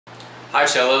Hi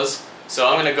cellos. So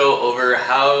I'm going to go over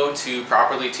how to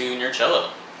properly tune your cello.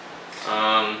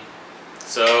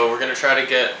 So we're going to try to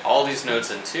get all these notes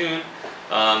in tune.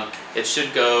 It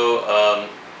should go,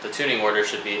 the tuning order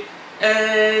should be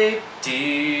A,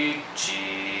 D, G,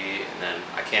 and then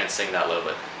I can't sing that low,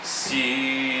 but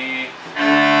C.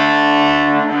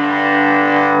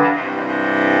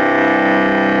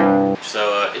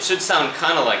 So it should sound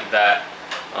kind of like that.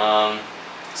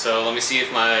 So let me see if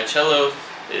my cello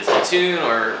is in tune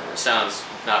or sounds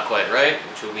not quite right,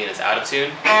 which will mean it's out of tune.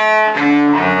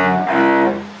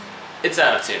 It's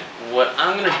out of tune. What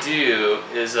I'm going to do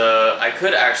is, I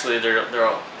could actually, there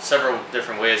are several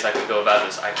different ways I could go about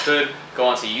this. I could go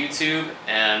onto YouTube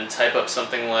and type up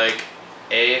something like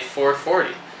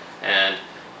A440. And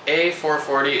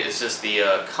A440 is just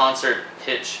the concert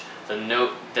pitch, the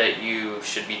note that you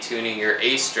should be tuning your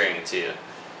A string to.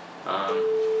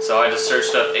 So I just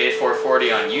searched up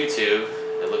A440 on YouTube.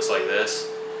 It looks like this.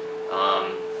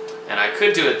 And I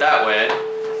could do it that way,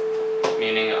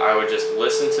 meaning I would just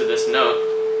listen to this note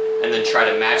and then try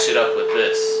to match it up with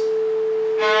this.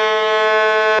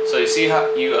 So you see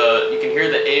how you can hear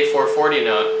the A440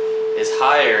 note is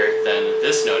higher than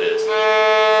this note is.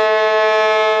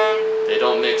 They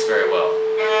don't mix very well.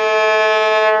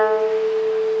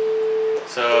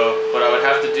 So what I would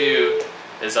have to do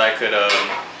is I could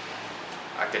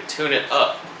tune it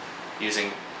up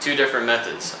using two different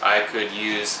methods. I could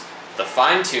use the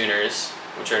fine tuners,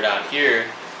 which are down here,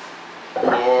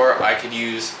 or I could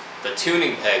use the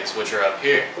tuning pegs, which are up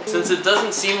here. Since it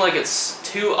doesn't seem like it's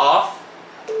too off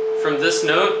from this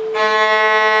note,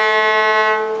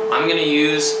 I'm going to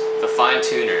use the fine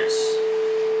tuners.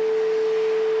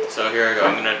 So here I go.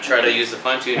 I'm going to try to use the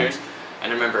fine tuners.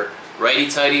 And remember,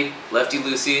 righty-tighty,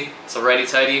 lefty-loosey. So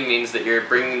righty-tighty means that you're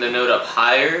bringing the note up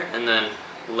higher, and then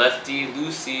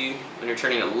lefty-loosey, when you're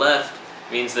turning it left,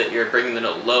 means that you're bringing the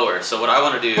note lower. So what I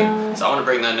want to do is I want to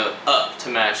bring that note up to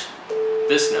match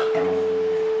this note.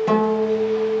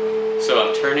 So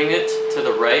I'm turning it to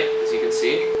the right, as you can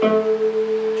see.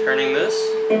 Turning this.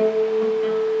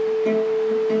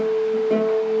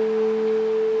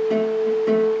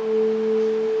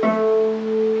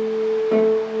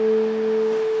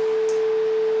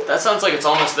 That sounds like it's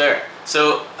almost there.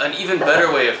 So an even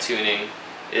better way of tuning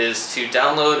is to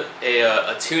download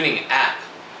a tuning app,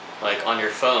 like on your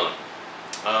phone.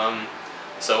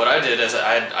 So what I did is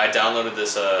I downloaded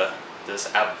this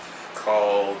this app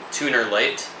called Tuner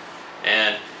Lite,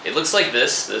 and it looks like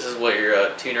this. This is what your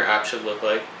tuner app should look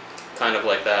like, kind of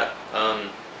like that.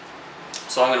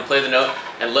 So I'm going to play the note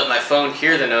and let my phone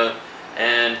hear the note,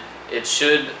 and it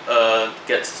should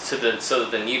get to so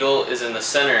that the needle is in the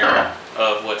center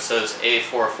of what says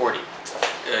A440.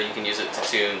 You can use it to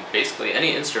tune basically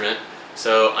any instrument.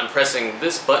 So I'm pressing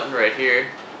this button right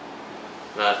here.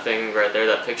 That thing right there,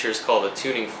 that picture is called a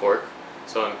tuning fork.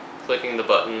 So I'm clicking the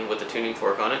button with the tuning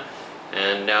fork on it,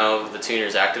 and now the tuner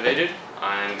is activated.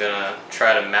 I'm gonna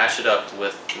try to mash it up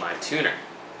with my tuner.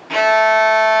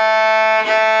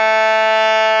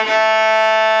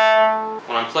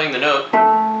 When I'm playing the note,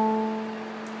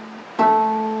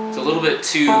 it's a little bit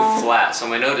too flat, so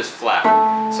my note is flat.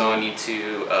 So I need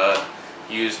to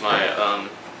use my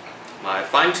my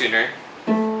fine tuner.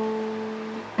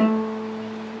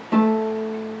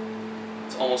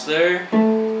 It's almost there.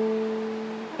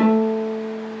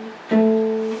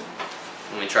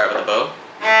 Let me try it with the bow.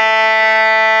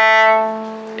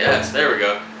 Yes, there we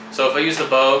go. So if I use the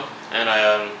bow and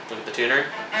I look at the tuner,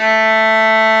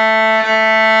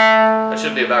 that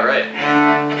should be about right.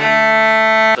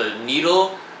 The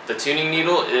needle, the tuning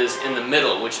needle, is in the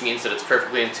middle, which means that it's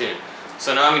perfectly in tune.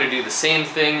 So now I'm going to do the same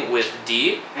thing with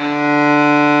D.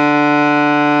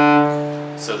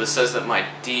 So this says that my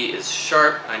D is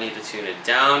sharp. I need to tune it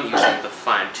down using the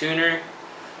fine tuner.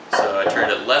 So I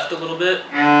turned it left a little bit.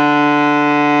 And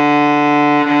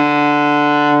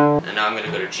now I'm going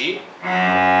to go to G.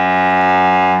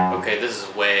 Okay, this is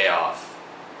way off.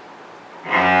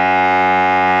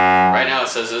 Right now it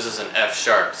says this is an F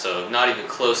sharp, so not even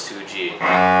close to a G.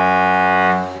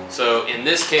 So in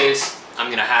this case, I'm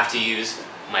going to have to use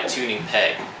my tuning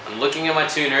peg. I'm looking at my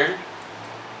tuner,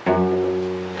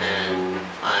 and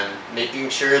I'm making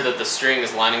sure that the string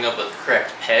is lining up with the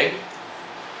correct peg.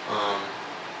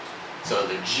 So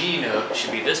the G note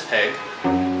should be this peg,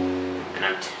 and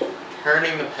I'm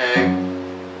turning the peg.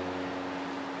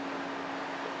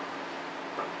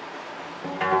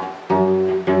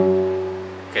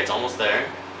 Okay, it's almost there.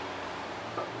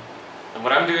 And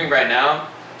what I'm doing right now,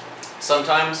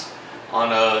 sometimes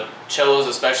on cellos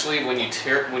especially, when you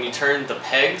turn the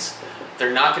pegs,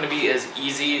 they're not going to be as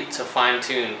easy to fine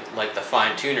tune like the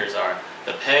fine tuners are.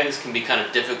 the pegs can be kind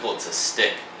of difficult to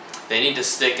stick. They need to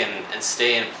stick and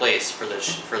stay in place for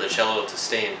the cello to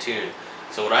stay in tune.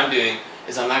 So what I'm doing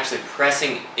is I'm actually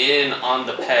pressing in on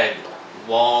the peg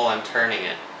while I'm turning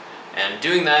it. And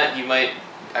doing that, you might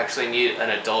actually need an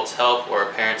adult's help or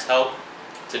a parent's help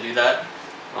to do that.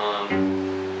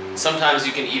 Sometimes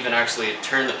you can even actually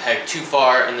turn the peg too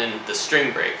far and then the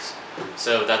string breaks.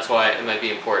 So that's why it might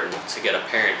be important to get a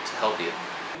parent to help you.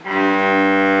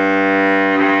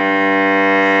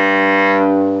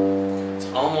 It's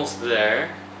almost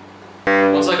there.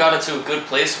 Once I got it to a good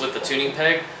place with the tuning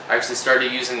peg, I actually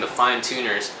started using the fine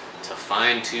tuners to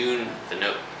fine tune the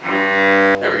note.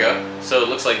 There we go. So it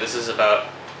looks like this is about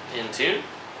in tune.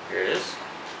 Here it is.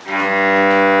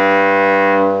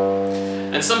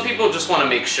 And some people just want to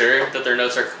make sure that their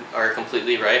notes are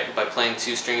completely right by playing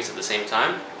two strings at the same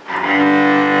time.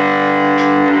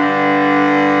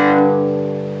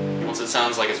 Once it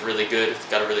sounds like it's really good, it's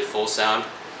got a really full sound,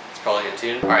 it's probably in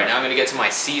tune. Alright, now I'm going to get to my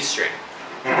C string.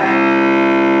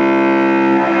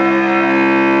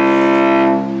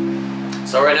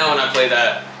 So right now when I play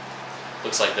that, it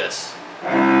looks like this.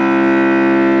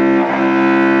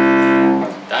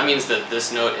 That means that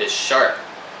this note is sharp.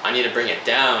 I need to bring it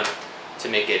down to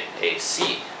make it a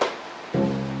C.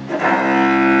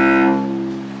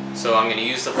 So I'm going to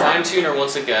use the fine tuner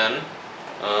once again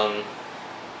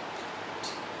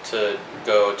to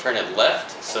go turn it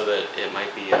left so that it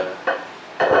might be a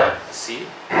C.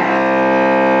 Oh,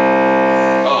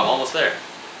 I'm almost there.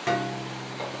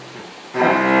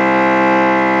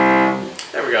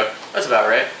 There we go. That's about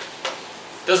right.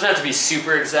 Doesn't have to be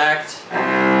super exact.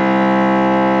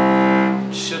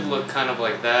 It should look kind of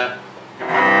like that.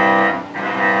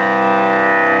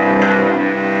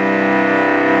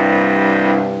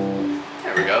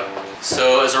 There we go.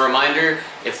 So as a reminder,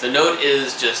 if the note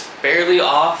is just barely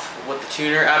off what the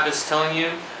tuner app is telling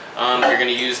you, you're going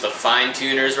to use the fine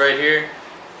tuners right here.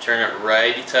 Turn it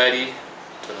righty-tighty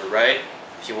to the right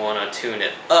if you want to tune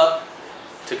it up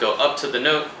to go up to the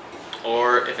note,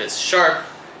 or if it's sharp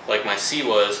like my C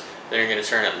was, then you're going to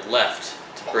turn it left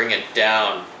to bring it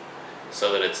down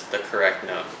so that it's the correct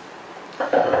note.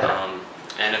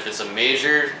 And if it's a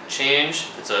major change,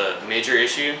 if it's a major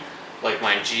issue, like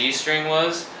my G string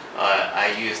was,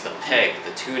 I use the peg,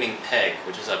 the tuning peg,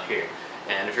 which is up here.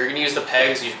 And if you're going to use the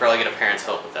pegs, you should probably get a parent's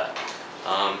help with that.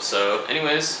 So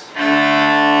anyways,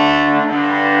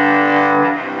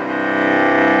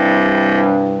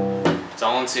 it's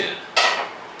all in tune.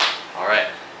 Alright,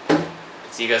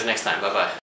 see you guys next time, bye bye.